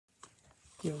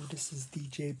Yo, this is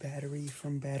DJ Battery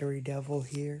from Battery Devil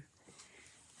here.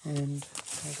 And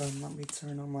hold on, let me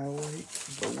turn on my light.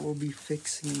 But we'll be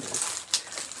fixing this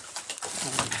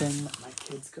thing that my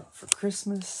kids got for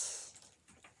Christmas.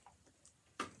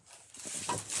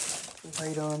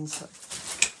 Light on, so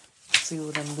see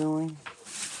what I'm doing.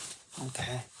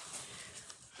 Okay.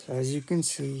 So as you can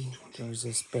see, there's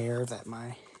this bear that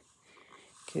my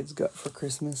kids got for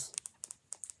Christmas.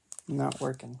 Not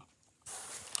working.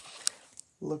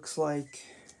 Looks like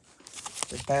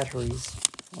the batteries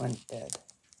went dead.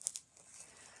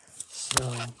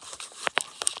 So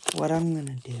what I'm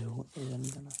gonna do is I'm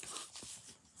gonna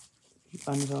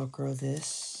unvelcro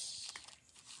this.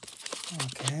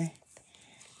 Okay.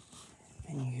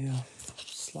 And you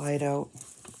slide out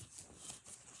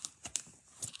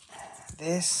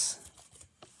this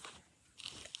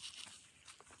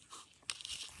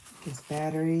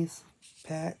batteries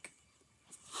pack.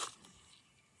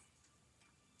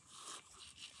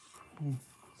 So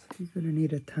you're gonna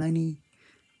need a tiny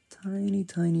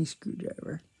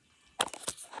screwdriver.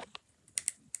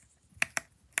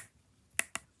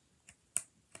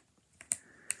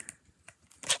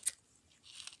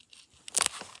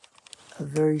 A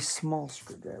very small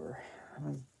screwdriver.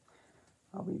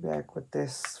 I'll be back with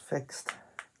this fixed.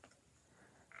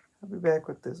 I'll be back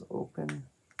with this open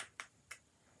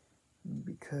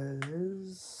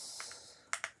because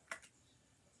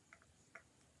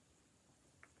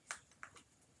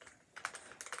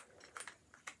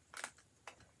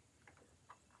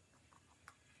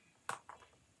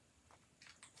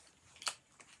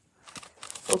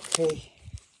okay,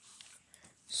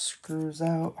 screws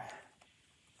out.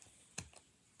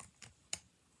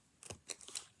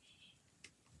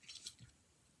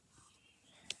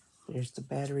 There's the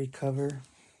battery cover.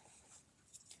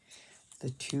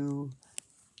 The two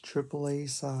AAA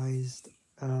sized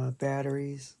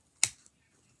batteries.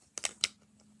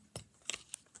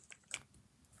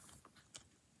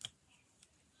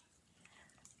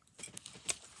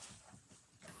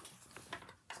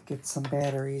 Get some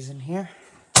batteries in here.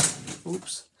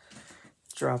 Oops,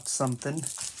 dropped something,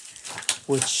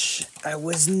 which I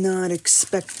was not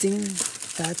expecting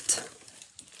that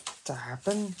to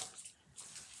happen.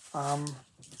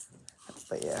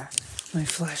 But yeah, my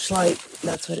flashlight,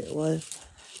 that's what it was.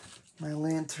 My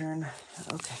lantern.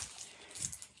 Okay.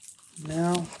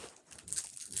 Now,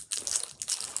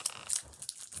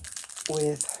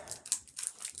 with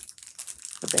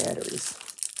the batteries.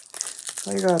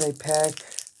 So I got a pack.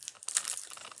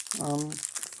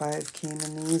 5 came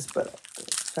in these, but I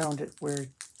found it where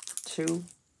 2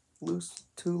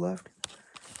 left.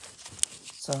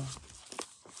 So,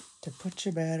 to put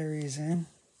your batteries in,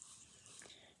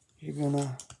 you're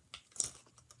gonna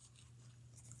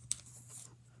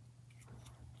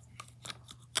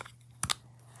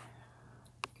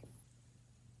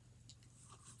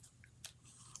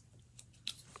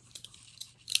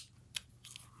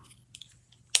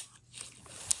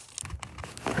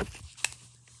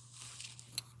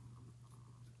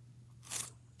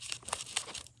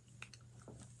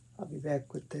I'll be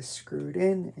back with this screwed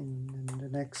in, and then the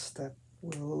next step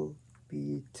will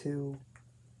be to